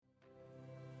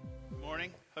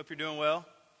Morning. Hope you're doing well.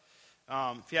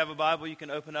 If you have a Bible, you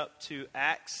can open up to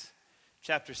Acts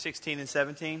chapter 16 and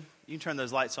 17. You can turn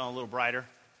those lights on a little brighter.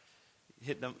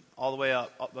 Hit them all the way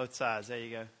up both sides. There you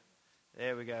go.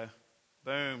 There we go.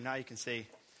 Boom. Now you can see.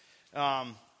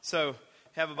 So if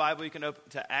you have a Bible, you can open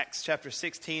to Acts chapter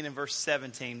 16 and verse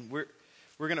 17. We're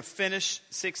going to finish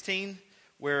 16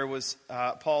 where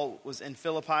Paul was in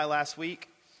Philippi last week.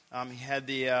 He had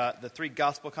the three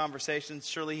gospel conversations.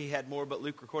 Surely he had more, but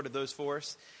Luke recorded those for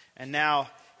us. And now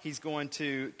he's going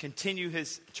to continue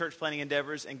his church planting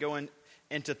endeavors and go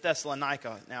into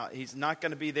Thessalonica. Now, he's not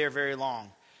going to be there very long.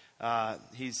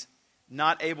 He's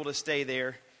not able to stay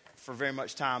there for very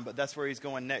much time, but that's where he's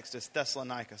going next, is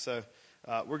Thessalonica. So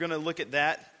we're going to look at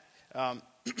that.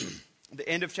 The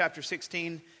end of chapter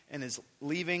 16 and his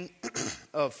leaving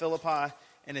of Philippi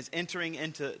and his entering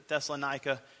into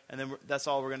Thessalonica, and then that's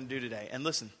all we're going to do today. And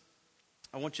listen,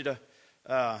 I want you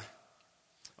to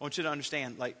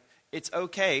understand, like, it's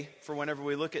okay for whenever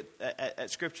we look at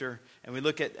Scripture and we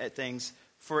look at things,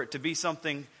 for it to be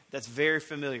something that's very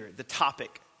familiar. The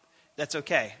topic, that's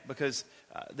okay, because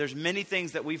there's many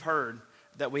things that we've heard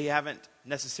that we haven't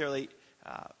necessarily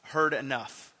heard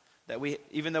enough. That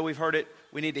even though we've heard it,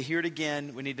 we need to hear it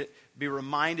again. We need to be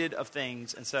reminded of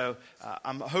things. And so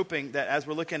I'm hoping that as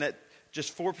we're looking at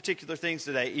just four particular things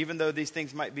today, even though these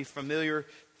things might be familiar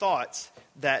thoughts,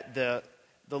 that the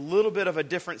little bit of a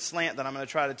different slant that I'm going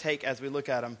to try to take as we look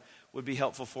at them would be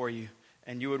helpful for you.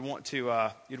 And you would want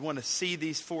to see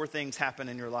these four things happen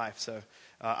in your life. So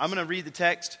I'm going to read the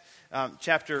text,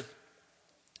 chapter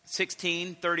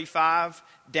 16:35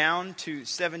 down to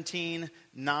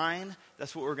 17:9.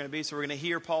 That's what we're going to be. So we're going to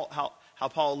hear how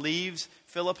Paul leaves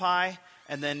Philippi,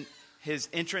 and then his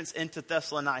entrance into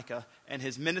Thessalonica and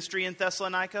his ministry in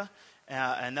Thessalonica,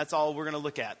 and that's all we're going to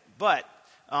look at. But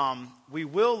we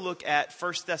will look at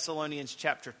 1 Thessalonians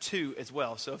chapter 2 as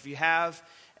well. So if you have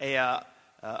a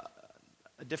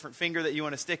different finger that you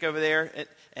want to stick over there,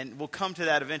 and we'll come to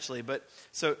that eventually. But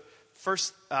so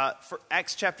first, for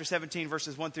Acts chapter 17,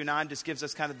 verses 1 through 9, just gives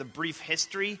us kind of the brief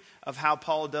history of how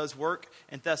Paul does work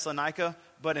in Thessalonica.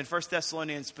 But in 1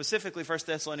 Thessalonians, specifically 1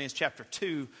 Thessalonians chapter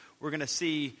 2, we're going to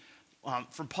see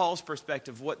from Paul's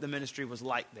perspective what the ministry was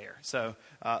like there. So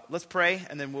let's pray,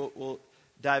 and then we'll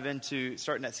dive into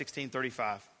starting at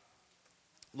 16:35.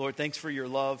 Lord, thanks for your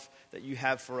love that you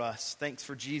have for us. Thanks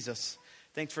for Jesus.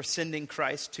 Thanks for sending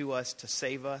Christ to us to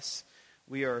save us.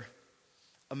 We are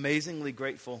amazingly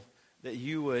grateful that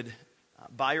you would,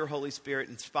 by your Holy Spirit,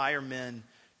 inspire men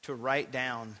to write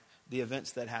down the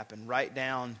events that happen, write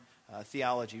down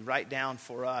theology, write down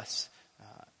for us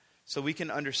so we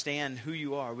can understand who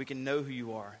you are, we can know who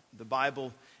you are. The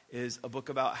Bible is a book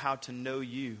about how to know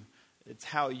you. It's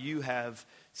how you have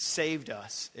saved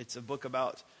us. It's a book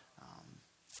about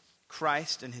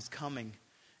Christ and his coming.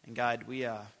 And God, we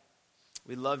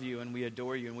love you and we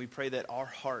adore you, and we pray that our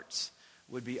hearts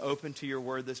would be open to your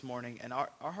word this morning, and our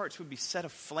hearts would be set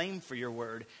aflame for your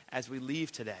word as we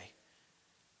leave today.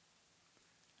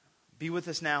 Be with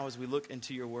us now as we look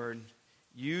into your word.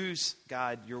 Use,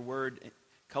 God, your word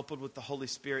coupled with the Holy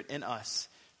Spirit in us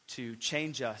to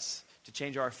change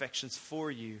our affections for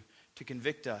you, to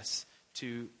convict us,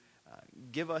 to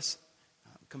give us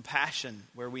compassion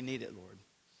where we need it, Lord.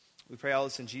 We pray all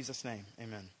this in Jesus' name.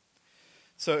 Amen.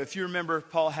 So if you remember,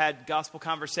 Paul had gospel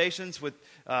conversations with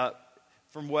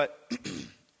from what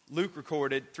Luke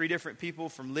recorded, three different people,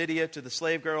 from Lydia to the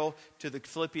slave girl to the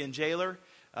Philippian jailer.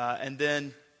 And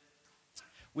then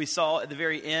we saw at the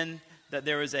very end that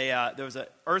there was an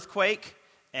earthquake,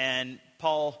 and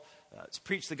Paul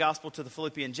preached the gospel to the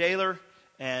Philippian jailer.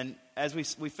 And as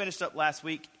we finished up last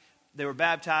week, they were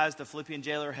baptized. The Philippian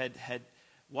jailer had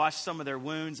washed some of their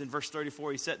wounds. In verse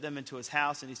 34, he set them into his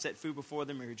house, and he set food before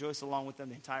them. He rejoiced along with them,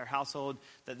 the entire household,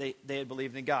 that they had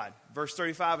believed in God. Verse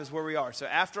 35 is where we are. So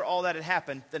after all that had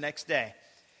happened, the next day.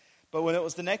 But when it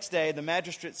was the next day, the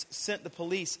magistrates sent the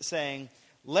police, saying,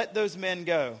 "Let those men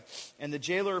go." And the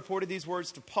jailer reported these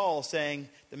words to Paul, saying,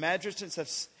 "The magistrates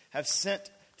have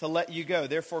sent to let you go.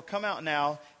 Therefore come out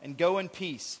now and go in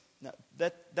peace." Now,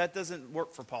 that doesn't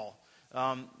work for Paul.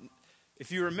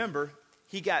 If you remember,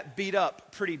 he got beat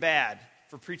up pretty bad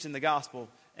for preaching the gospel.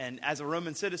 And as a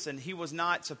Roman citizen, he was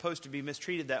not supposed to be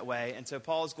mistreated that way. And so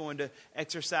Paul is going to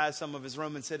exercise some of his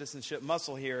Roman citizenship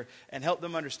muscle here and help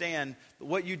them understand that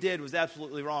what you did was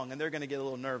absolutely wrong. And they're going to get a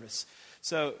little nervous.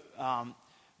 So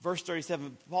verse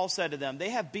 37, Paul said to them, "They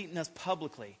have beaten us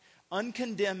publicly,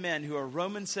 uncondemned men who are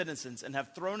Roman citizens, and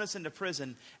have thrown us into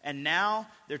prison. And now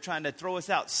they're trying to throw us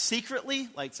out secretly,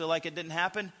 like it didn't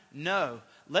happen? No,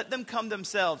 let them come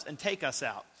themselves and take us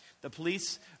out. The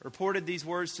police reported these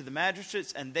words to the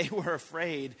magistrates, and they were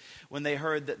afraid when they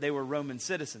heard that they were Roman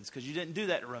citizens, because you didn't do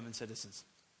that to Roman citizens.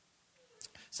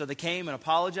 So they came and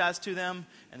apologized to them,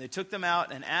 and they took them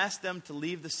out and asked them to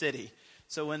leave the city.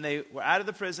 So when they were out of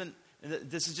the prison,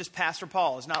 this is just Pastor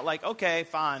Paul. It's not like, okay,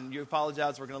 fine, you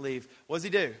apologize, we're going to leave. What does he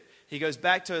do? He goes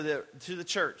back to the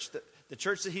church, the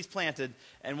church that he's planted,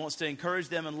 and wants to encourage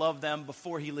them and love them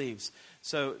before he leaves.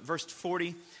 So verse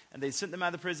 40, and they sent them out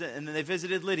of the prison, and then they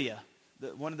visited Lydia,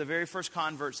 one of the very first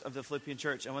converts of the Philippian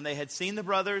church. And when they had seen the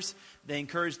brothers, they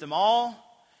encouraged them all,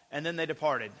 and then they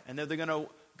departed. And they're going to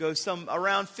go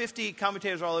around 50,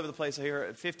 commentators are all over the place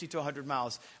here, 50 to 100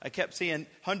 miles. I kept seeing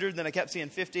 100, then I kept seeing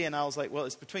 50, and I was like, well,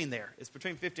 it's between there. It's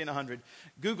between 50 and 100.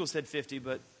 Google said 50,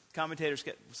 but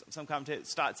some commentators,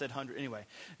 Stott said 100. Anyway,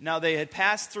 now they had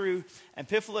passed through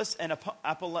Amphipolis and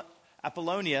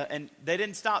Apollonia, and they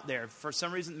didn't stop there. For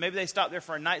some reason, maybe they stopped there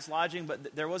for a night's lodging,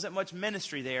 but there wasn't much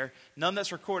ministry there, none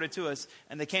that's recorded to us,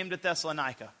 and they came to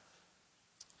Thessalonica.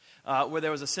 Where there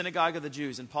was a synagogue of the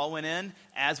Jews. And Paul went in,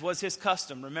 as was his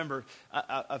custom. Remember,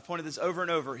 I've pointed this over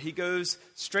and over. He goes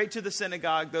straight to the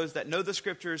synagogue, those that know the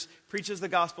Scriptures, preaches the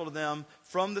gospel to them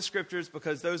from the Scriptures,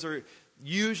 because those are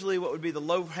usually what would be the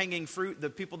low-hanging fruit, the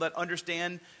people that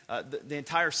understand the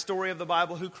entire story of the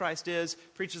Bible, who Christ is,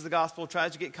 preaches the gospel,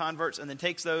 tries to get converts, and then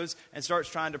takes those and starts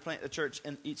trying to plant the church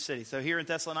in each city. So here in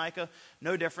Thessalonica,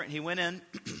 no different. He went in,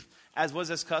 as was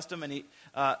his custom,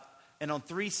 and on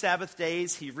 3 Sabbath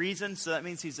days, he reasoned, so that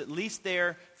means he's at least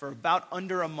there for about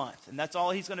under a month. And that's all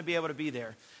he's going to be able to be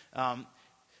there.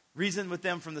 Reasoned with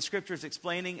them from the Scriptures,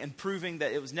 explaining and proving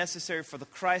that it was necessary for the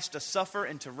Christ to suffer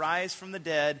and to rise from the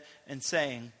dead, and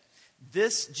saying,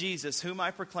 "This Jesus, whom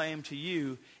I proclaim to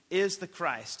you, is the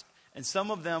Christ." And some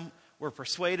of them were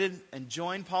persuaded and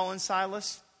joined Paul and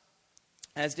Silas,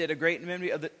 as did a great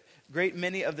many of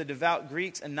the devout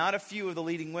Greeks, and not a few of the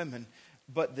leading women.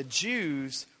 But the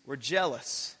Jews were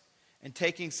jealous, and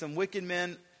taking some wicked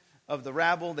men of the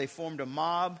rabble, they formed a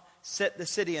mob, set the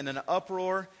city in an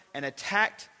uproar, and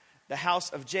attacked the house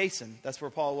of Jason. That's where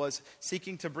Paul was,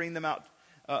 seeking to bring them out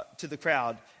to the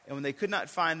crowd. And when they could not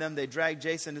find them, they dragged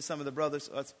Jason to some of the brothers.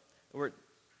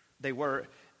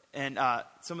 And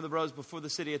some of the brothers before the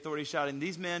city authorities, shouting,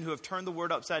 "These men who have turned the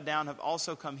word upside down have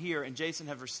also come here, and Jason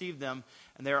have received them.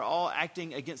 And they are all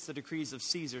acting against the decrees of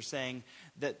Caesar, saying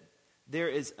that there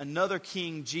is another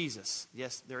king, Jesus."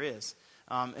 Yes, there is.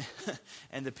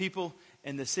 And the people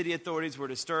and the city authorities were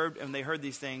disturbed, and they heard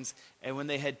these things. And when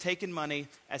they had taken money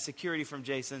as security from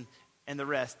Jason and the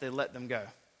rest, they let them go.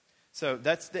 So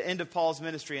that's the end of Paul's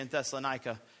ministry in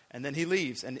Thessalonica. And then he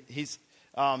leaves. And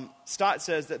Stott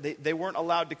says that they weren't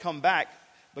allowed to come back,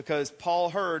 because Paul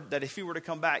heard that if he were to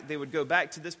come back, they would go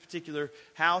back to this particular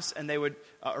house, and they would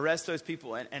arrest those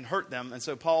people and hurt them. And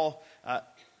so Paul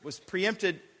was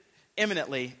preempted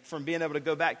imminently from being able to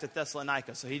go back to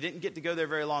Thessalonica. So he didn't get to go there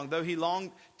very long, though he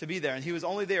longed to be there. And he was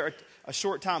only there a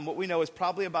short time. What we know is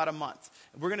probably about a month.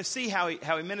 We're going to see how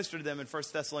he ministered to them in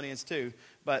 1 Thessalonians 2.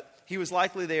 But he was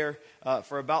likely there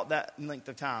for about that length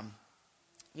of time.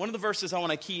 One of the verses I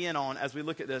want to key in on as we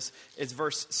look at this is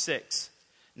verse 6.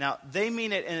 Now, they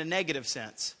mean it in a negative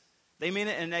sense.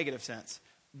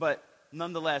 But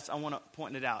nonetheless, I want to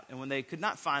point it out. And when they could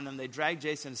not find them, they dragged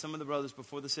Jason and some of the brothers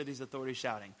before the city's authorities,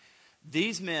 shouting,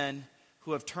 "These men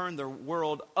who have turned the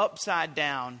world upside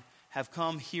down have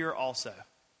come here also."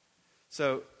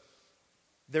 So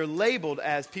they're labeled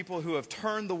as people who have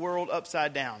turned the world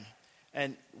upside down.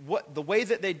 And the way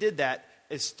that they did that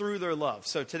is through their love.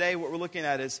 So today what we're looking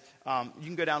at is, you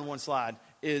can go down one slide,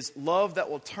 is love that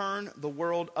will turn the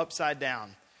world upside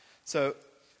down. So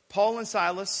Paul and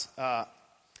Silas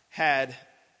had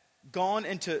gone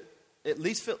into, at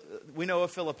least we know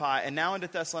of Philippi, and now into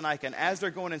Thessalonica. And as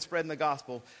they're going and spreading the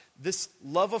gospel, this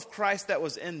love of Christ that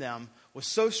was in them was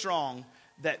so strong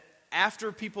that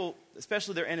after people,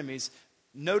 especially their enemies,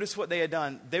 noticed what they had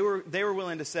done, they were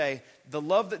willing to say, the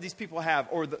love that these people have,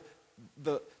 or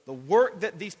the work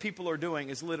that these people are doing,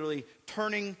 is literally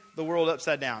turning the world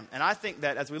upside down. And I think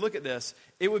that as we look at this,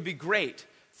 it would be great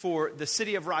for the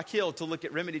city of Rock Hill to look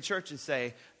at Remedy Church and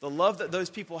say, the love that those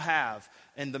people have,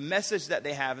 and the message that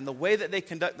they have, and the way that they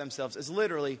conduct themselves is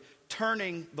literally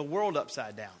turning the world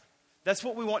upside down. That's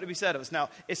what we want to be said of us. Now,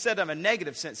 it's said in a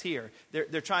negative sense here.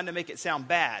 They're trying to make it sound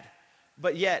bad.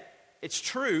 But yet, it's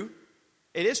true.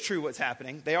 It is true what's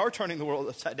happening. They are turning the world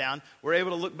upside down. We're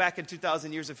able to look back in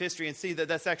 2,000 years of history and see that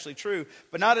that's actually true.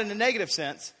 But not in a negative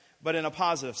sense, but in a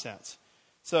positive sense.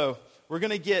 So we're going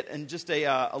to get in just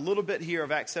a little bit here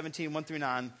of Acts 17, 1 through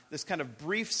 9, this kind of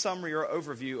brief summary or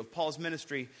overview of Paul's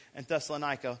ministry in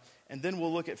Thessalonica. And then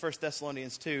we'll look at 1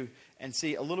 Thessalonians 2 and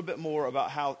see a little bit more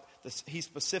about how he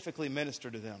specifically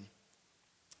ministered to them.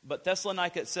 But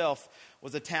Thessalonica itself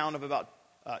was a town of about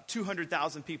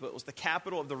 200,000 people. It was the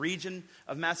capital of the region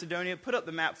of Macedonia. Put up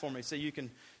the map for me so you can,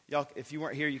 y'all, if you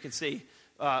weren't here, you can see.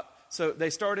 So they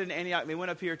started in Antioch. They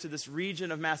went up here to this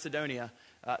region of Macedonia.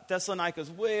 Thessalonica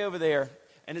is way over there,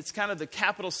 and it's kind of the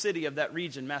capital city of that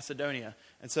region, Macedonia.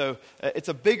 And so it's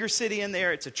a bigger city in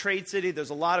there. It's a trade city. There's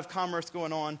a lot of commerce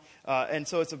going on. And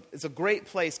so it's a great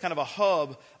place, kind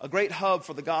of a great hub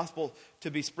for the gospel to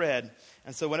be spread.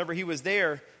 And so whenever he was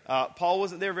there, Paul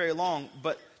wasn't there very long,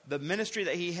 but the ministry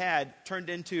that he had turned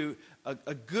into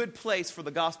a good place for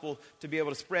the gospel to be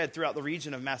able to spread throughout the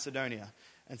region of Macedonia.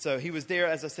 And so he was there,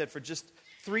 as I said, for just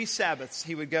 3 Sabbaths.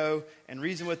 He would go and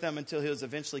reason with them until he was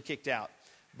eventually kicked out.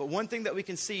 But one thing that we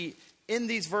can see in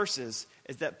these verses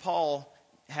is that Paul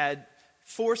had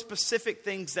 4 specific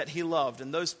things that he loved.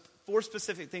 And those 4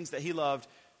 specific things that he loved,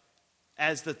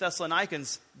 as the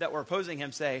Thessalonians that were opposing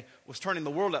him say, was turning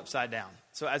the world upside down.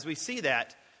 So as we see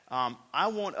that, I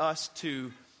want us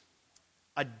to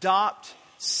adopt,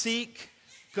 seek,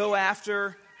 go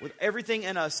after, with everything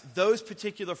in us, those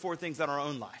particular 4 things in our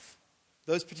own life.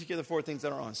 Those particular 4 things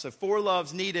that are on. So 4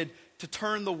 loves needed to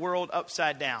turn the world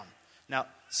upside down. Now,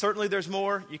 certainly there's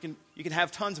more. You can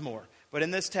have tons more. But in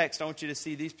this text, I want you to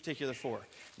see these particular 4.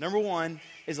 Number 1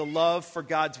 is a love for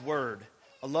God's word.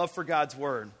 A love for God's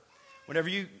word. Whenever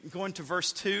you go into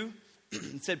verse 2,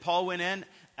 it said Paul went in,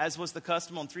 as was the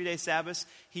custom on 3-day Sabbaths.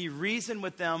 He reasoned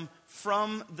with them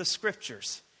from the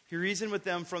Scriptures. He reasoned with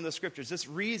them from the Scriptures. This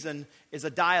reason is a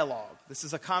dialogue. This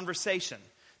is a conversation.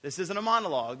 This isn't a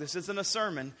monologue. This isn't a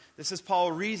sermon. This is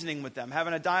Paul reasoning with them,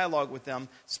 having a dialogue with them,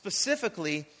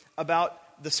 specifically about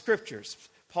the Scriptures.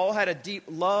 Paul had a deep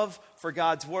love for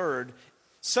God's word,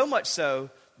 so much so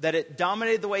that it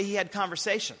dominated the way he had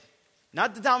conversation.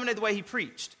 Not to dominate the way he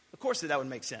preached. Of course that would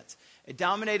make sense. It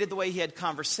dominated the way he had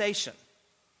conversation.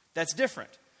 That's different.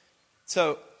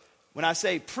 So when I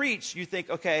say preach, you think,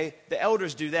 okay, the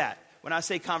elders do that. When I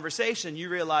say conversation, you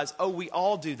realize, oh, we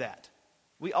all do that.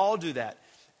 We all do that.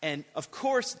 And of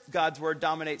course, God's word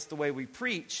dominates the way we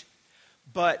preach.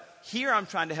 But here I'm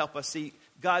trying to help us see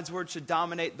God's word should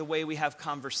dominate the way we have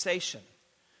conversation.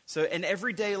 So in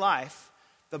everyday life,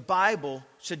 the Bible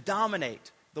should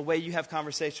dominate the way you have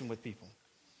conversation with people.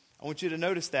 I want you to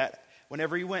notice that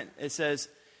whenever he went, it says,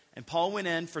 and Paul went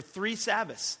in for 3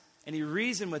 Sabbaths, and he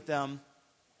reasoned with them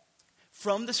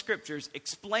from the Scriptures,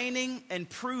 explaining and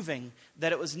proving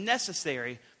that it was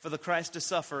necessary for the Christ to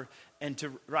suffer and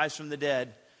to rise from the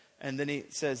dead. And then he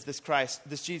says,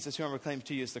 this Jesus whom I proclaim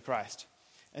to you is the Christ.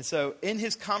 And so in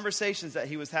his conversations that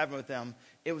he was having with them,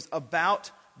 it was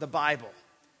about the Bible.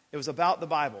 It was about the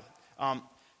Bible.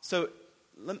 So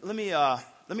let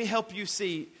me help you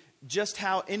see just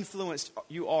how influenced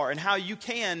you are and how you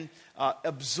can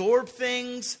absorb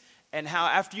things, and how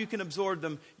after you can absorb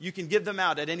them, you can give them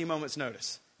out at any moment's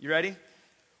notice. You ready?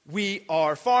 We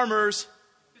are farmers.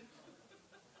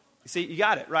 See, you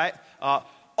got it, right?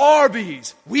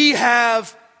 Arby's, we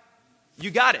have,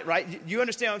 you got it, right? You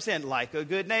understand what I'm saying? Like a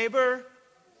good neighbor.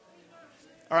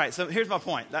 All right, so here's my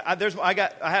point.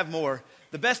 I have more.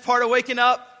 The best part of waking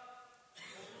up,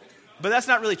 but that's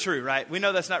not really true, right? We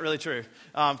know that's not really true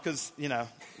because,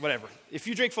 whatever. If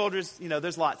you drink Folgers,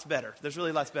 there's lots better. There's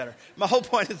really lots better. My whole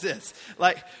point is this.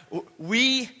 Like,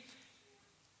 we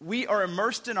are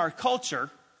immersed in our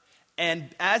culture, and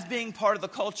as being part of the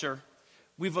culture,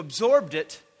 we've absorbed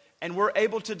it, and we're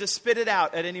able to just spit it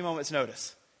out at any moment's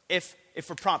notice if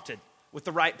we're prompted with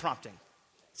the right prompting.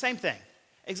 Same thing.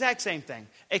 Exact same thing.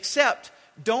 Except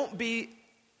don't be,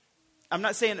 I'm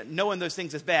not saying knowing those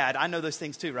things is bad. I know those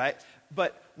things too, right?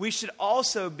 But we should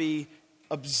also be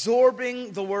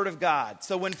absorbing the Word of God.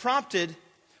 So when prompted,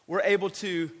 we're able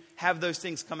to have those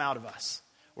things come out of us.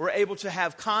 We're able to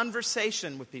have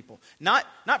conversation with people. Not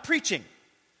preaching.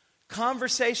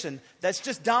 Conversation that's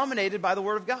just dominated by the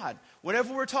Word of God.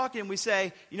 Whenever we're talking, we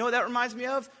say, you know what that reminds me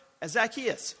of?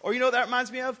 Zacchaeus. Or you know what that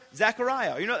reminds me of?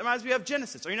 Zechariah. Or you know what that reminds me of?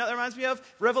 Genesis. Or you know what that reminds me of?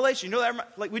 Revelation. You know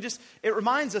that it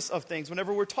reminds us of things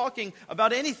whenever we're talking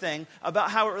about anything,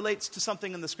 about how it relates to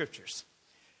something in the Scriptures.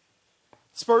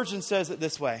 Spurgeon says it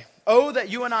this way. Oh, that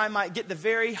you and I might get the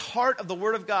very heart of the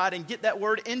Word of God and get that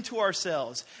Word into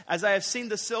ourselves. As I have seen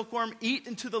the silkworm eat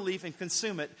into the leaf and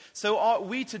consume it, so ought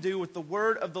we to do with the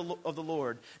Word of the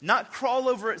Lord. Not crawl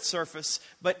over its surface,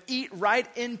 but eat right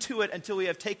into it until we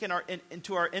have taken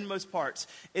into our inmost parts.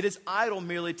 It is idle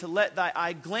merely to let thy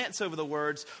eye glance over the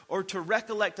words, or to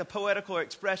recollect a poetical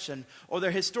expression, or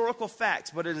their historical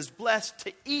facts, but it is blessed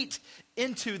to eat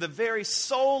into the very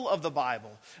soul of the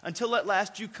Bible, until at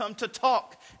last you come to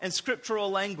talk in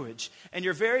scriptural language, and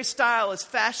your very style is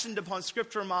fashioned upon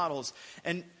scriptural models.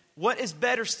 And what is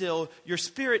better still, your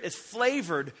spirit is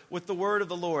flavored with the word of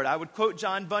the Lord. I would quote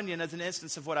John Bunyan as an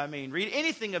instance of what I mean. Read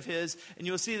anything of his, and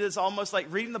you'll see this almost like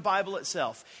reading the Bible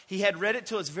itself. He had read it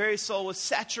till his very soul was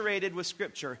saturated with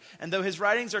Scripture. And though his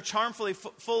writings are charmfully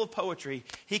full of poetry,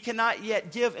 he cannot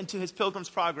yet give into his Pilgrim's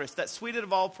Progress, that sweetest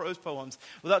of all prose poems,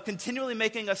 without continually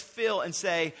making us feel and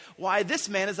say, why, this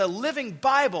man is a living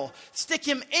Bible. Stick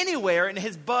him anywhere, and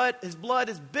his blood is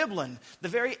bibline. The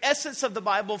very essence of the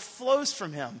Bible flows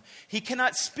from him. He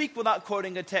cannot speak without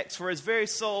quoting a text, for his very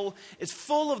soul is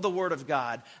full of the Word of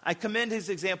God. I commend his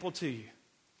example to you.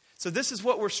 So this is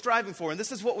what we're striving for, and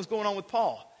this is what was going on with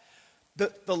Paul.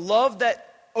 The love that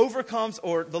overcomes,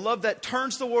 or the love that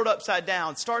turns the world upside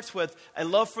down, starts with a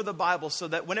love for the Bible, so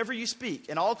that whenever you speak,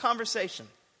 in all conversation,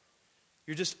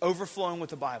 you're just overflowing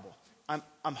with the Bible.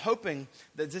 I'm hoping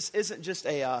that this isn't just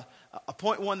a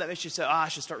point one that makes you say, I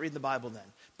should start reading the Bible then.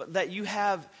 But that you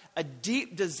have a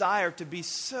deep desire to be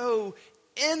so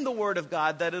in the Word of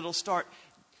God that it'll start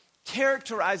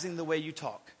characterizing the way you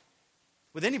talk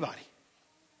with anybody.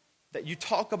 That you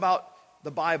talk about the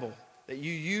Bible, that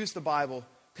you use the Bible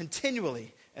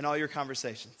continually in all your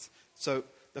conversations. So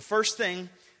the first thing,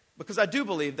 because I do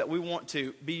believe that we want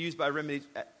to be used by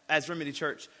Remedy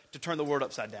Church to turn the world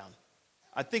upside down.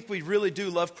 I think we really do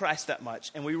love Christ that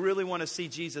much, and we really want to see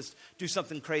Jesus do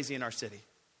something crazy in our city.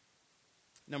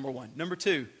 Number one. Number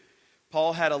two,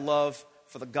 Paul had a love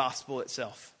for the gospel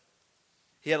itself.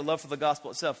 He had a love for the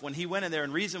gospel itself. When he went in there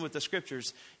and reasoned with the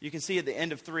scriptures, you can see at the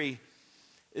end of 3,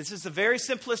 this is a very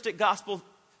simplistic gospel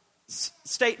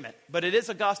statement, but it is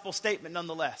a gospel statement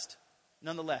nonetheless.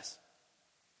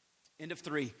 End of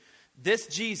 3. This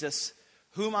Jesus,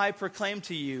 whom I proclaim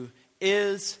to you,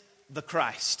 is the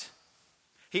Christ.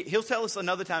 He'll tell us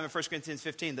another time in 1 Corinthians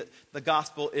 15 that the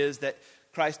gospel is that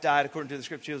Christ died according to the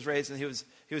scripture, he was raised, and he was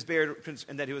buried,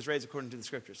 and that he was raised according to the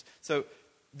scriptures. So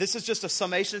this is just a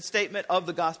summation statement of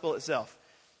the gospel itself,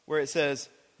 where it says,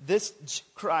 this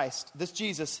Christ, this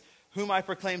Jesus, whom I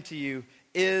proclaim to you,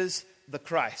 is the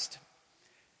Christ.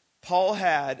 Paul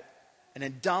had an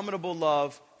indomitable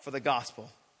love for the gospel.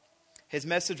 His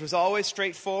message was always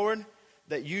straightforward,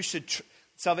 that you should,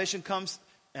 salvation comes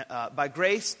by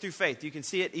grace through faith. You can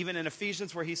see it even in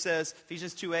Ephesians, where he says,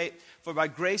 Ephesians 2:8, for by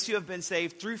grace you have been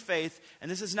saved through faith,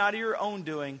 and this is not of your own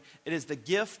doing, it is the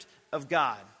gift of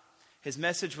God. His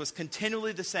message was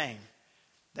continually the same,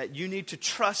 that you need to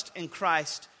trust in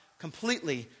Christ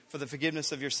completely for the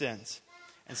forgiveness of your sins.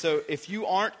 And so if you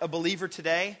aren't a believer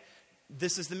today,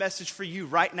 this is the message for you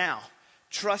right now.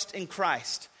 Trust in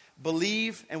Christ.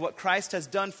 Believe in what Christ has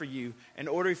done for you in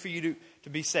order for you to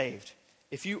be saved.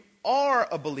 If you are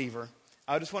a believer,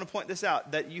 I just want to point this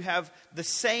out, that you have the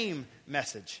same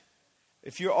message.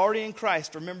 If you're already in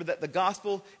Christ, remember that the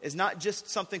gospel is not just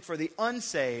something for the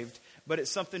unsaved, but it's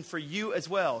something for you as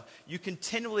well. You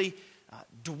continually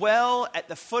dwell at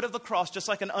the foot of the cross, just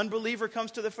like an unbeliever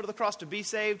comes to the foot of the cross to be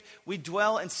saved. We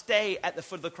dwell and stay at the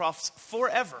foot of the cross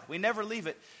forever. We never leave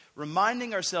it,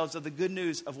 reminding ourselves of the good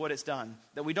news of what it's done,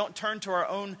 that we don't turn to our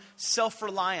own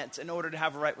self-reliance in order to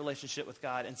have a right relationship with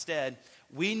God. Instead,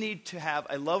 we need to have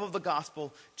a love of the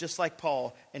gospel just like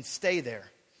Paul and stay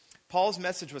there. Paul's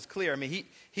message was clear. I mean,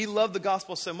 he loved the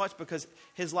gospel so much because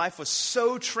his life was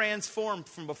so transformed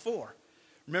from before.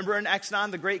 Remember in Acts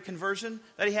 9, the great conversion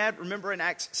that he had? Remember in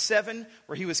Acts 7,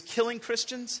 where he was killing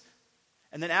Christians?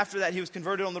 And then after that, he was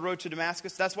converted on the road to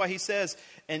Damascus. That's why he says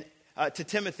to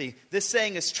Timothy, this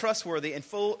saying is trustworthy and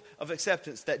full of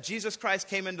acceptance, that Jesus Christ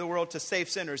came into the world to save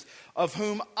sinners, of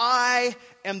whom I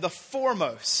am the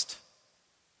foremost.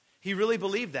 He really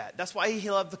believed that. That's why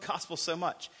he loved the gospel so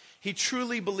much. He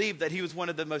truly believed that he was one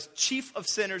of the most chief of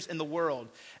sinners in the world,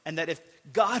 and that if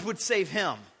God would save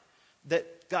him,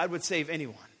 that God would save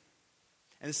anyone.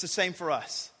 And it's the same for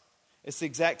us. It's the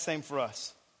exact same for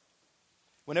us.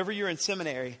 Whenever you're in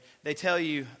seminary, they tell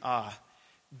you,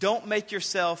 don't make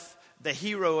yourself the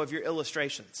hero of your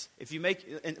illustrations.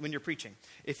 When you're preaching,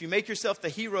 if you make yourself the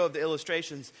hero of the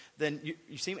illustrations, then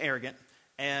you seem arrogant,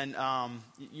 and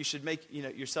you should make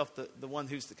yourself the one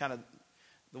who's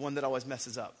the one that always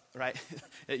messes up, right?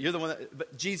 You're the one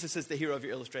but Jesus is the hero of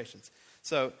your illustrations.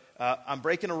 So I'm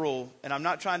breaking a rule, and I'm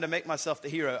not trying to make myself the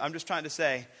hero. I'm just trying to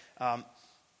say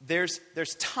there's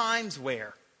times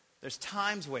where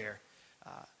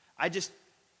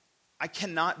I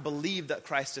cannot believe that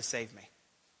Christ has saved me.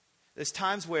 There's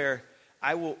times where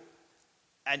I will,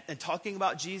 and talking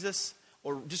about Jesus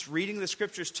or just reading the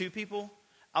scriptures to people,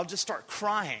 I'll just start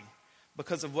crying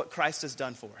because of what Christ has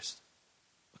done for us.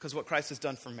 Because what Christ has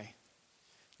done for me.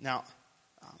 Now,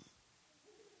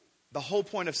 the whole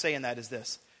point of saying that is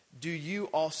this. Do you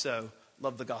also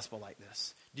love the gospel like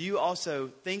this? Do you also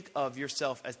think of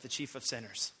yourself as the chief of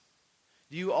sinners?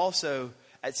 Do you also,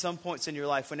 at some points in your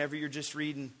life, whenever you're just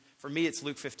reading, for me it's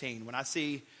Luke 15, when I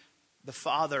see the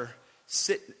Father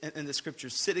sit in the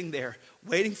scriptures, sitting there,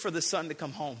 waiting for the Son to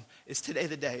come home. Is today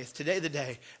the day? Is today the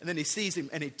day? And then he sees him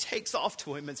and he takes off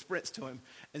to him and sprints to him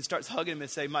and starts hugging him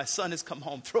and say, my son has come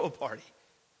home, throw a party.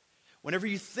 Whenever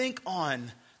you think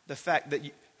on the fact that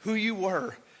who you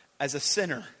were as a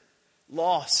sinner,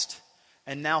 lost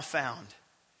and now found,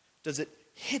 does it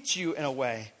hit you in a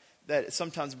way that it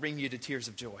sometimes brings you to tears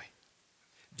of joy?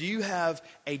 Do you have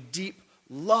a deep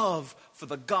love for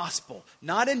the gospel,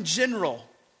 not in general,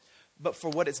 but for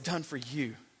what it's done for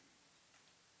you?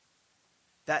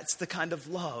 That's the kind of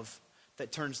love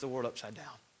that turns the world upside down.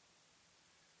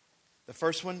 The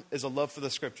first one is a love for the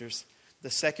scriptures.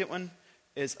 The second one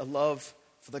is a love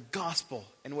for the gospel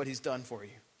and what he's done for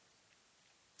you.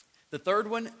 The third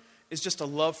one is just a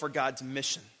love for God's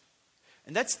mission.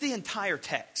 And that's the entire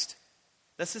text.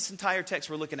 That's this entire text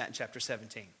we're looking at in chapter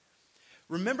 17.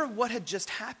 Remember what had just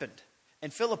happened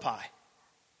in Philippi.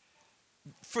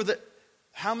 For the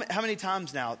how many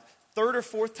times now? Third or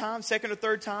fourth time? Second or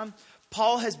third time?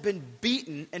 Paul has been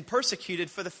beaten and persecuted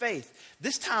for the faith.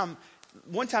 This time,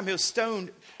 one time he was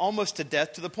stoned almost to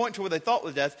death, to the point to where they thought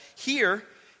was death. Here,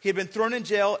 he had been thrown in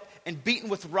jail and beaten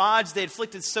with rods. They had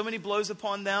inflicted so many blows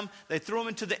upon them. They threw him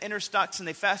into the inner stocks and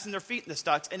they fastened their feet in the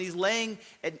stocks. And he's laying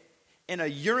in a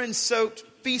urine-soaked,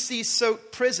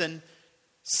 feces-soaked prison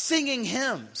singing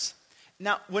hymns.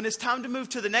 Now, when it's time to move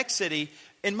to the next city,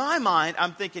 in my mind,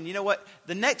 I'm thinking, you know what?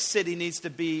 The next city needs to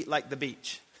be like the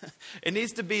beach. It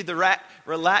needs to be the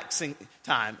relaxing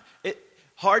time.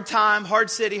 Hard time, hard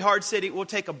city. We'll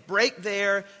take a break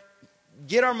there,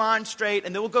 get our mind straight,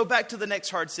 and then we'll go back to the next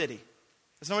hard city.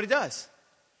 That's not what he does.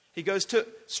 He goes to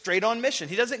straight on mission.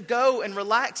 He doesn't go and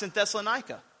relax in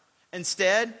Thessalonica.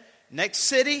 Instead, next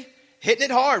city, hitting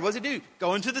it hard. What does he do?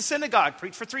 Go into the synagogue,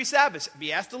 preach for 3 Sabbaths,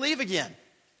 be asked to leave again.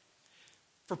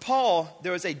 For Paul,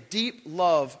 there was a deep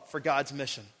love for God's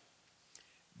mission.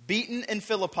 Beaten in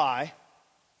Philippi,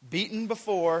 beaten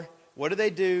before, what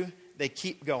do? They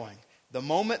keep going. The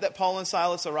moment that Paul and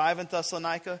Silas arrive in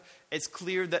Thessalonica, it's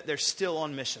clear that they're still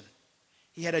on mission.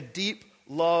 He had a deep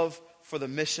love for the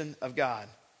mission of God.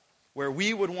 Where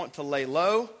we would want to lay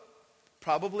low,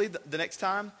 probably the next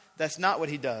time, that's not what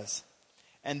he does.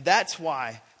 And that's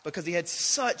why, because he had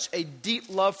such a deep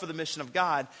love for the mission of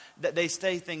God, that they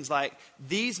say things like,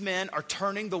 these men are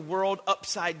turning the world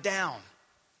upside down.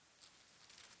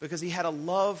 Because he had a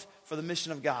love for the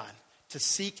mission of God, to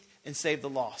seek and save the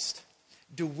lost.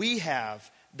 Do we have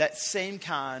that same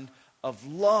kind of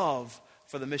love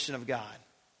for the mission of God?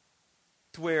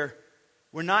 To where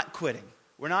we're not quitting.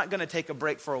 We're not going to take a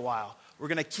break for a while. We're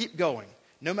going to keep going,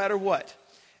 no matter what.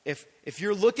 If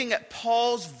you're looking at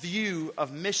Paul's view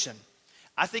of mission,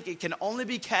 I think it can only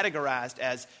be categorized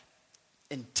as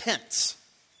intense.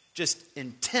 Just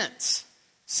intense.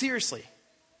 Seriously.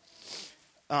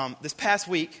 This past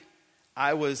week,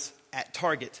 I was at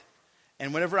Target.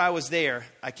 And whenever I was there,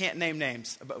 I can't name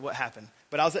names about what happened.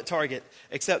 But I was at Target,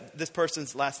 except this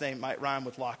person's last name might rhyme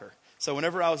with Locker. So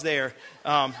whenever I was there,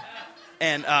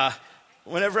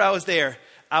 whenever I was there,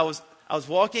 I was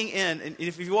walking in, and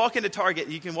if you walk into Target,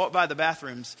 you can walk by the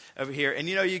bathrooms over here, and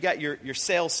you got your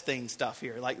sales thing stuff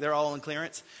here, like they're all on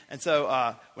clearance. And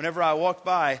so whenever I walked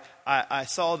by, I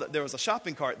saw that there was a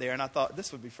shopping cart there, and I thought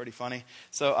this would be pretty funny.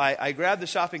 So I grabbed the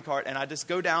shopping cart, and I just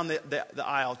go down the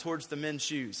aisle towards the men's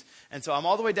shoes. And so I'm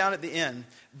all the way down at the end,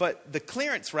 but the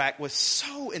clearance rack was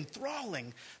so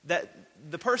enthralling that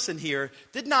the person here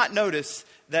did not notice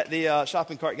that the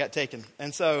shopping cart got taken.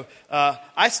 And so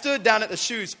I stood down at the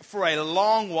shoes for a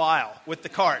long while with the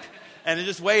cart and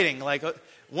just waiting. Like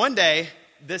one day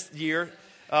this year,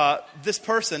 this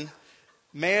person,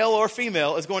 male or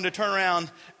female, is going to turn around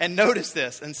and notice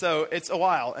this. And so it's a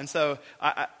while. And so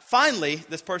finally,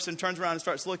 this person turns around and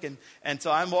starts looking. And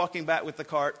so I'm walking back with the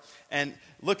cart and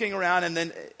looking around and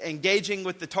then engaging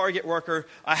with the Target worker.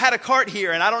 I had a cart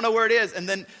here and I don't know where it is. And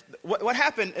then what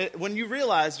happened when you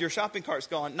realize your shopping cart's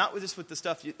gone, not just with the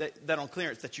stuff that on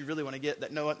clearance that you really want to get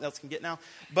that no one else can get now,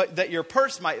 but that your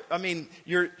purse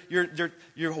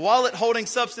your wallet holding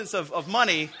substance of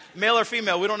money, male or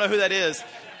female, we don't know who that is,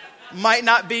 might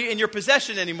not be in your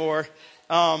possession anymore.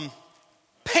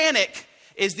 Panic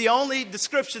is the only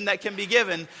description that can be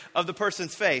given of the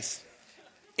person's face.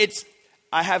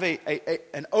 I have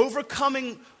an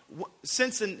overcoming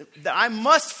sense that I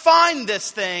must find this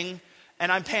thing,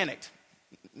 and I'm panicked.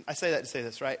 I say that to say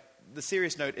this, right? The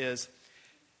serious note is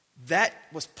that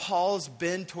was Paul's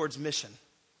bend towards mission.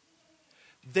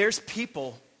 There's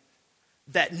people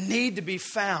that need to be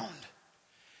found.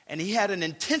 and he had an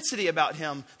intensity about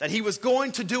him that he was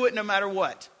going to do it no matter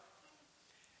what.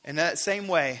 In that same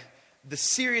way, the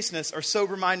seriousness or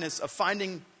sober-mindedness of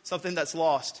finding something that's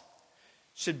lost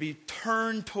should be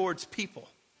turned towards people.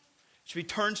 Should be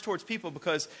turned towards people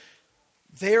because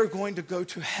they are going to go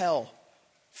to hell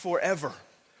forever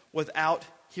without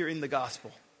hearing the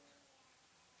gospel.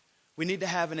 We need to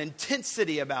have an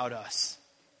intensity about us.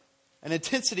 An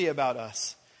intensity about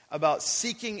us. About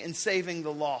seeking and saving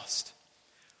the lost.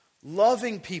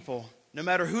 Loving people, no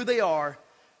matter who they are,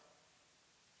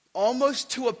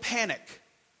 almost to a panic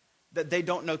that they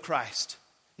don't know Christ.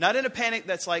 Not in a panic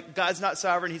that's like, God's not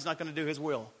sovereign, he's not going to do his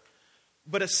will.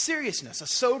 But a seriousness, a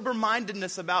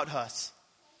sober-mindedness about us.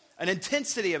 An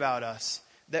intensity about us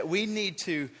that we need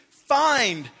to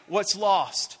find what's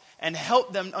lost and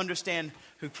help them understand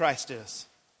who Christ is.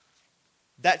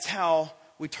 That's how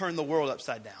we turn the world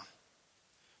upside down.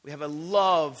 We have a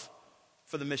love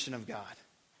for the mission of God.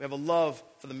 We have a love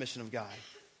for the mission of God.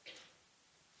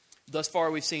 Thus far,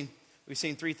 we've seen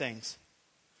three things.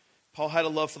 Paul had a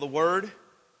love for the word.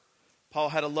 Paul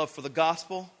had a love for the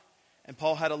gospel. And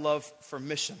Paul had a love for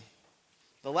mission.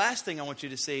 The last thing I want you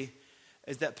to see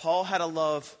is that Paul had a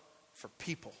love for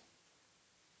people.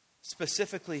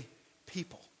 Specifically,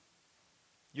 people.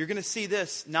 You're going to see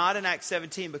this not in Acts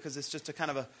 17 because it's just a kind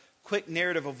of a quick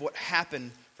narrative of what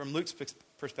happened from Luke's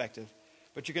perspective.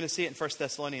 But you're going to see it in 1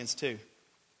 Thessalonians 2.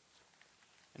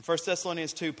 In 1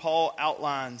 Thessalonians 2, Paul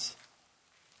outlines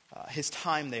his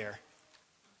time there.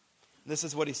 This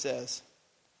is what he says.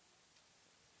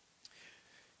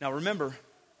 Now remember,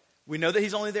 we know that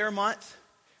he's only there a month.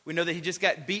 We know that he just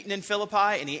got beaten in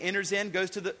Philippi and he enters in, goes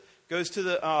to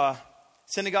the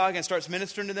synagogue and starts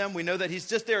ministering to them. We know that he's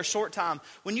just there a short time.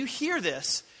 When you hear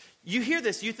this,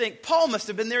 you think Paul must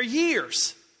have been there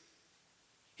years.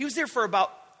 He was there for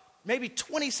about maybe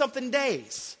 20-something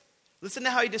days. Listen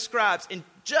to how he describes in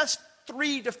just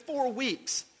 3 to 4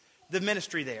 weeks the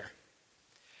ministry there.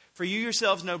 For you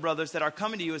yourselves know, brothers, that our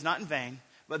coming to you is not in vain.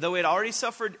 But though we had already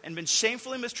suffered and been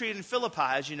shamefully mistreated in Philippi,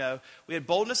 as you know, we had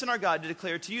boldness in our God to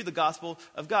declare to you the gospel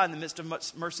of God in the midst of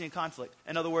much mercy and conflict.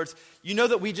 In other words, you know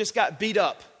that we just got beat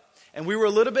up. And we were a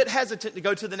little bit hesitant to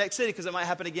go to the next city because it might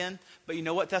happen again. But you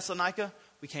know what, Thessalonica?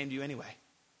 We came to you anyway.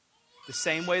 The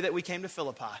same way that we came to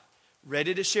Philippi,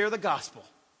 ready to share the gospel.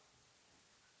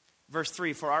 Verse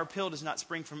 3, for our appeal does not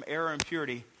spring from error and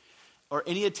impurity or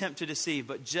any attempt to deceive,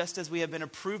 but just as we have been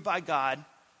approved by God,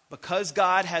 because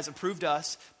God has approved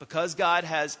us, because God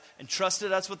has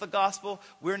entrusted us with the gospel,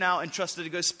 we're now entrusted to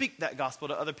go speak that gospel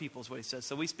to other people, is what he says.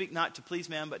 So we speak not to please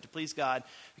man, but to please God.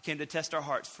 We came to test our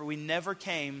hearts, for we never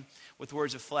came with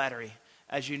words of flattery,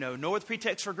 as you know, nor with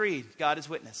pretext for greed. God is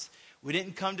witness. We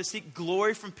didn't come to seek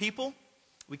glory from people.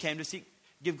 We came to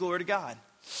give glory to God.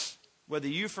 Whether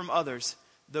you from others,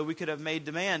 though we could have made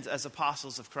demands as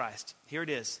apostles of Christ. Here it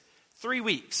is. 3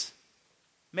 weeks,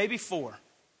 maybe 4.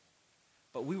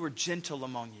 But we were gentle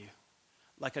among you,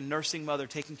 like a nursing mother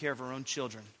taking care of her own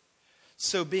children.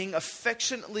 So being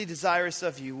affectionately desirous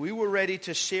of you, we were ready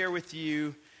to share with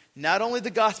you not only the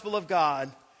gospel of God,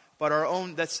 but our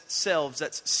own, that's selves,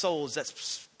 that's souls,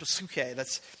 that's psuche,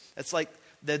 that's like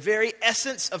the very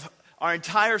essence of our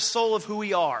entire soul of who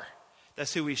we are.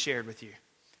 That's who we shared with you.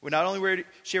 We're not only ready to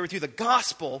share with you the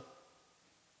gospel,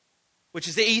 which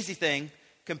is the easy thing,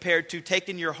 compared to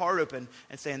taking your heart open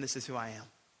and saying, this is who I am.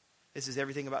 This is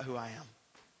everything about who I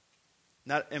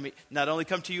am. Not only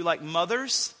come to you like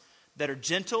mothers that are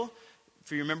gentle.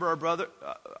 For you remember brothers,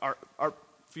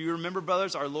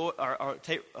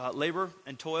 our labor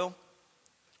and toil.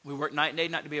 We work night and day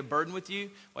not to be a burden with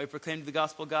you while you proclaim the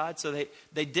gospel of God. So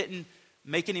they didn't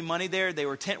make any money there. They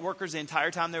were tent workers the entire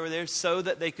time they were there so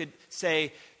that they could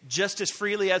say, just as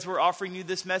freely as we're offering you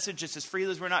this message, just as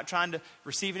freely as we're not trying to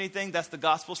receive anything, that's the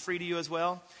gospel's free to you as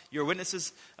well. You're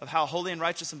witnesses of how holy and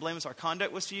righteous and blameless our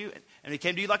conduct was to you. And we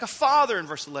came to you like a father in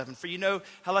verse 11. For you know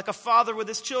how like a father with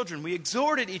his children, we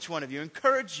exhorted each one of you,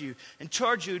 encouraged you, and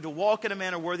charged you to walk in a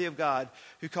manner worthy of God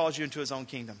who calls you into his own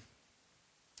kingdom.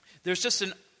 There's just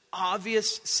an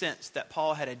obvious sense that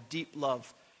Paul had a deep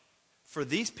love for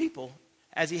these people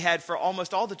as he had for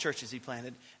almost all the churches he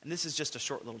planted. And this is just a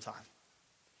short little time.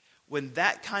 When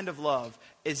that kind of love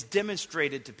is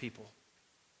demonstrated to people,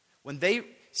 when they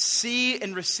see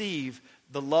and receive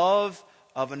the love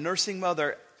of a nursing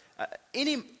mother,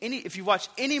 if you watch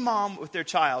any mom with their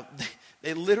child,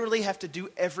 they literally have to do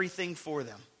everything for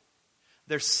them.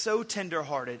 They're so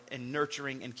tenderhearted and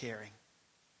nurturing and caring.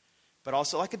 But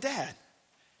also like a dad,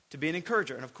 to be an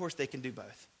encourager. And of course they can do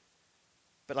both.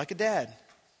 But like a dad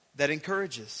that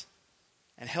encourages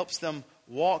and helps them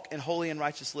walk in holy and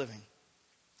righteous living.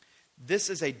 This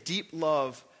is a deep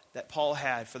love that Paul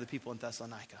had for the people in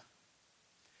Thessalonica.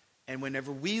 And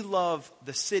whenever we love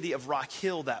the city of Rock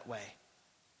Hill that way,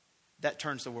 that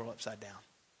turns the world upside down.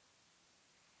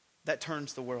 That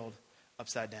turns the world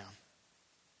upside down.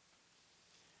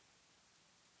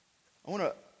 I want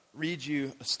to read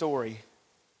you a story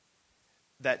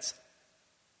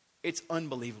it's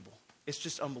unbelievable. It's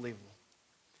just unbelievable.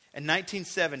 In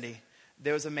 1970,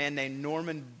 there was a man named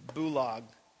Norman Bulag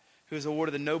who was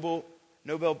awarded the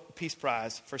Nobel Peace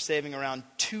Prize for saving around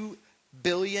 2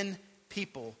 billion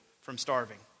people from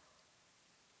starving.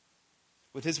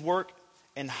 With his work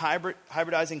in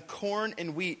hybridizing corn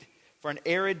and wheat for an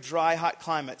arid, dry, hot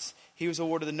climates, he was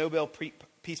awarded the Nobel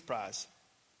Peace Prize.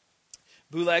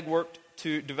 Bulag worked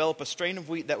to develop a strain of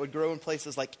wheat that would grow in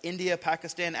places like India,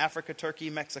 Pakistan, Africa, Turkey,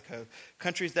 Mexico,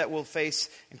 countries that will face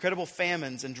incredible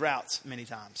famines and droughts many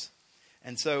times.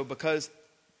 And so because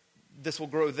this will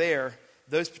grow there,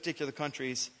 those particular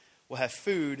countries will have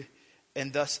food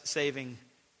and thus saving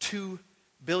 2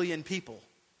 billion people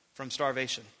from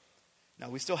starvation. Now,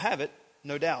 we still have it,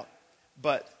 no doubt,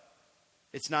 but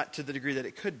it's not to the degree that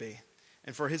it could be.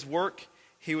 And for his work,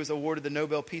 he was awarded the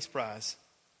Nobel Peace Prize.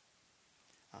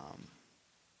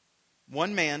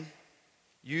 One man,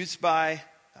 used by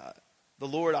the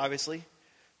Lord, obviously,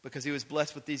 because he was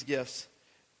blessed with these gifts,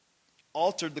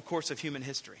 altered the course of human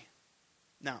history.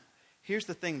 Now, here's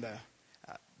the thing, though.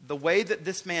 The way that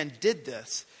this man did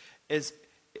this is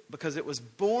because it was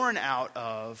born out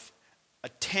of a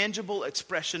tangible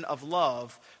expression of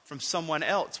love from someone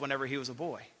else whenever he was a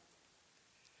boy.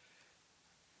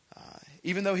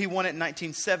 Even though he won it in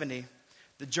 1970,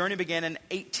 the journey began in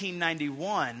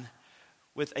 1891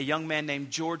 with a young man named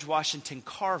George Washington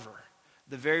Carver,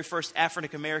 the very first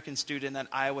African American student at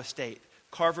Iowa State.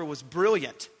 Carver was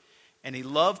brilliant, and he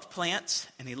loved plants,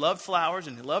 and he loved flowers,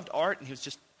 and he loved art, and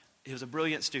he was a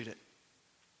brilliant student.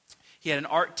 He had an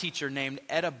art teacher named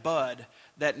Etta Budd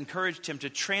that encouraged him to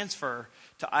transfer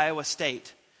to Iowa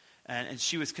State, and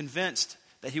she was convinced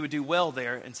that he would do well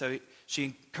there, and so she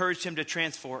encouraged him to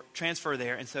transfer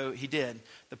there, and so he did.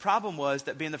 The problem was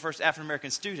that being the first African-American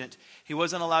student, he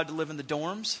wasn't allowed to live in the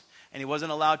dorms, and he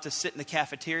wasn't allowed to sit in the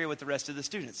cafeteria with the rest of the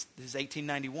students. This is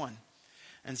 1891.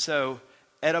 And so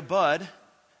Etta Budd,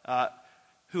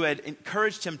 who had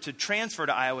encouraged him to transfer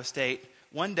to Iowa State,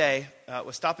 one day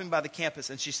was stopping by the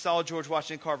campus, and she saw George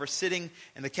Washington Carver sitting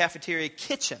in the cafeteria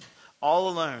kitchen all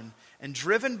alone. And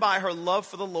driven by her love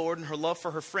for the Lord and her love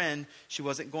for her friend, she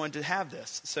wasn't going to have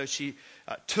this. So she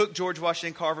took George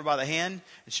Washington Carver by the hand,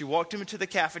 and she walked him into the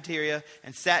cafeteria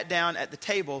and sat down at the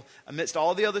table amidst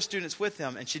all the other students with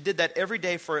him. And she did that every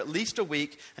day for at least a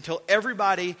week until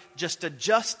everybody just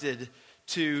adjusted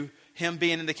to him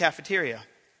being in the cafeteria.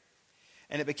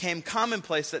 And it became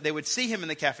commonplace that they would see him in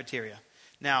the cafeteria.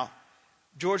 Now,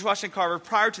 George Washington Carver,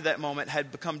 prior to that moment,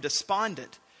 had become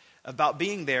despondent about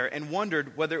being there and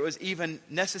wondered whether it was even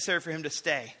necessary for him to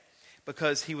stay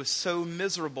because he was so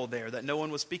miserable there that no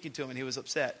one was speaking to him and he was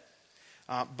upset.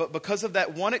 But because of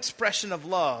that one expression of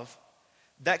love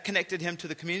that connected him to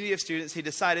the community of students, he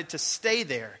decided to stay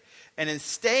there. And in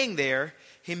staying there,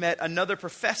 he met another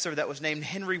professor that was named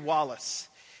Henry Wallace.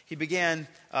 He began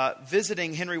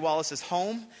visiting Henry Wallace's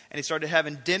home, and he started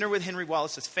having dinner with Henry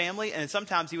Wallace's family, and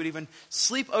sometimes he would even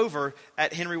sleep over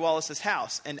at Henry Wallace's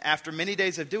house. And after many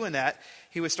days of doing that,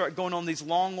 he would start going on these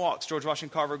long walks. George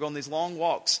Washington Carver would go on these long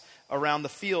walks around the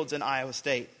fields in Iowa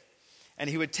State. And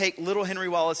he would take little Henry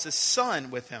Wallace's son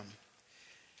with him,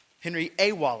 Henry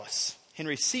A. Wallace.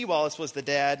 Henry C. Wallace was the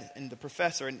dad and the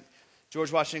professor, and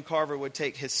George Washington Carver would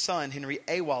take his son, Henry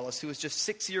A. Wallace, who was just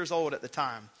 6 years old at the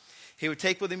time. He would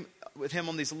take with him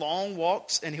on these long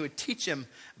walks, and he would teach him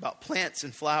about plants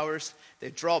and flowers.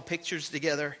 They'd draw pictures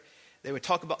together. They would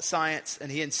talk about science,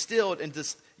 and he instilled in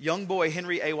this young boy,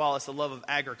 Henry A. Wallace, a love of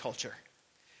agriculture.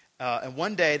 And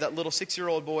one day, that little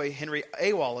 6-year-old boy, Henry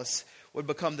A. Wallace, would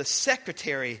become the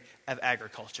Secretary of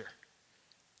Agriculture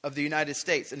of the United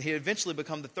States, and he would eventually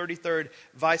become the 33rd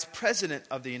Vice President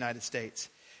of the United States.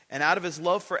 And out of his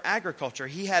love for agriculture,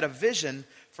 he had a vision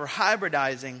for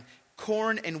hybridizing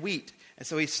corn and wheat. And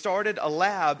so he started a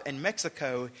lab in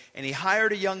Mexico, and he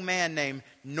hired a young man named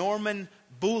Norman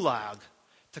Bulag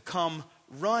to come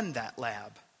run that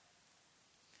lab.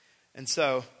 And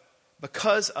so,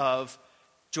 because of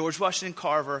George Washington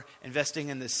Carver investing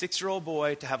in this 6-year-old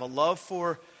boy to have a love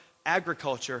for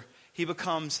agriculture, he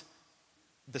becomes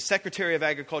the Secretary of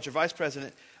Agriculture, Vice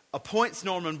President, appoints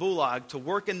Norman Bulag to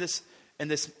work in this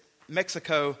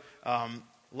Mexico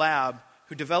lab,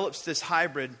 who develops this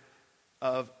hybrid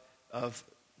of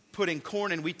putting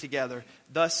corn and wheat together.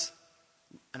 Thus,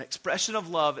 an expression of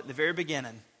love at the very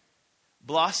beginning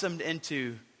blossomed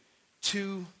into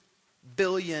 2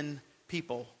 billion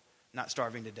people not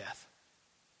starving to death.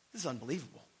 This is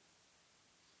unbelievable.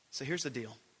 So here's the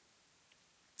deal.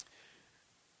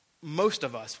 Most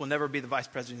of us will never be the Vice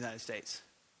President of the United States.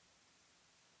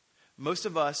 Most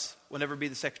of us will never be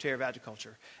the Secretary of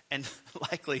Agriculture. And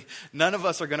likely, none of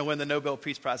us are going to win the Nobel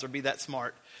Peace Prize or be that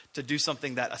smart to do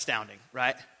something that astounding,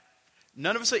 right?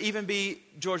 None of us will even be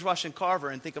George Washington Carver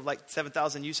and think of like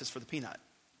 7,000 uses for the peanut.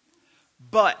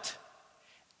 But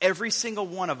every single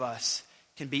one of us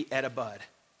can be Etta Budd.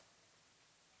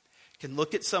 Can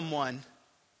look at someone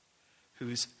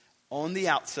who's on the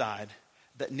outside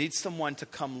that needs someone to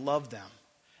come love them.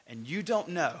 And you don't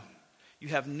know. You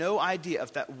have no idea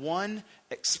if that one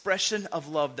expression of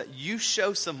love that you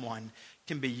show someone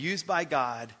can be used by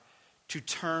God to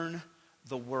turn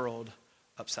the world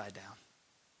upside down.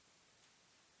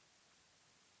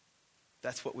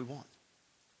 That's what we want.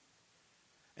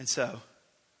 And so,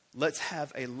 let's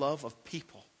have a love of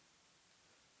people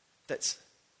that's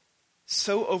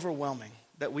so overwhelming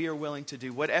that we are willing to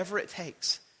do whatever it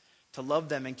takes to love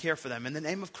them and care for them in the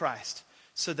name of Christ,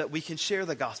 so that we can share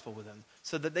the gospel with them,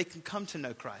 so that they can come to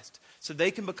know Christ, so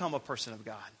they can become a person of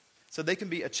God, so they can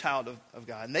be a child of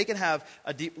God. And they can have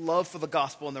a deep love for the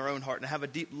gospel in their own heart and have a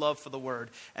deep love for the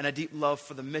word and a deep love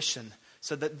for the mission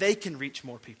so that they can reach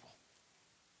more people.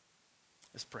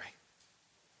 Let's pray.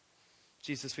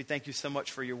 Jesus, we thank you so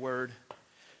much for your word.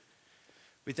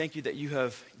 We thank you that you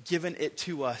have given it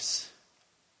to us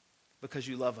because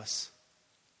you love us.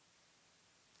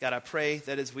 God, I pray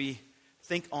that as we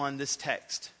think on this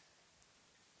text,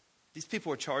 these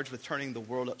people are charged with turning the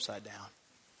world upside down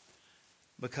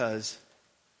because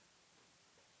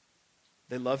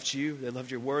they loved you, they loved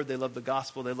your word, they loved the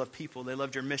gospel, they loved people, they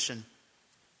loved your mission.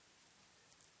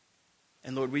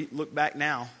 And Lord, we look back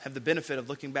now, have the benefit of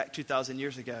looking back 2,000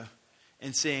 years ago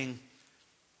and seeing,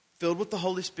 filled with the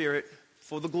Holy Spirit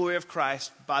for the glory of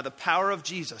Christ, by the power of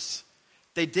Jesus,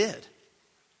 they did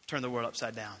turn the world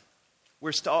upside down.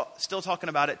 We're still talking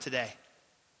about it today.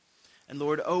 And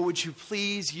Lord, would you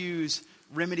please use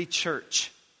Remedy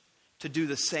Church to do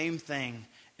the same thing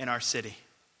in our city.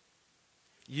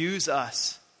 Use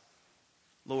us,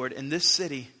 Lord, in this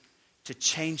city to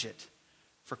change it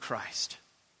for Christ.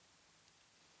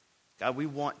 God, we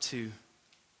want to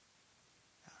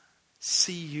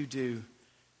see you do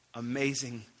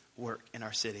amazing work in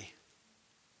our city.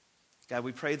 God,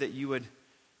 we pray that you would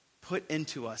put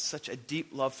into us such a deep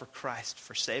love for Christ,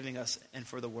 for saving us and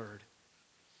for the word.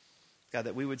 God,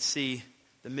 that we would see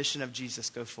the mission of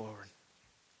Jesus go forward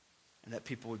and that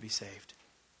people would be saved.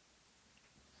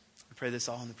 I pray this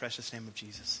all in the precious name of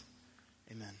Jesus.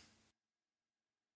 Amen.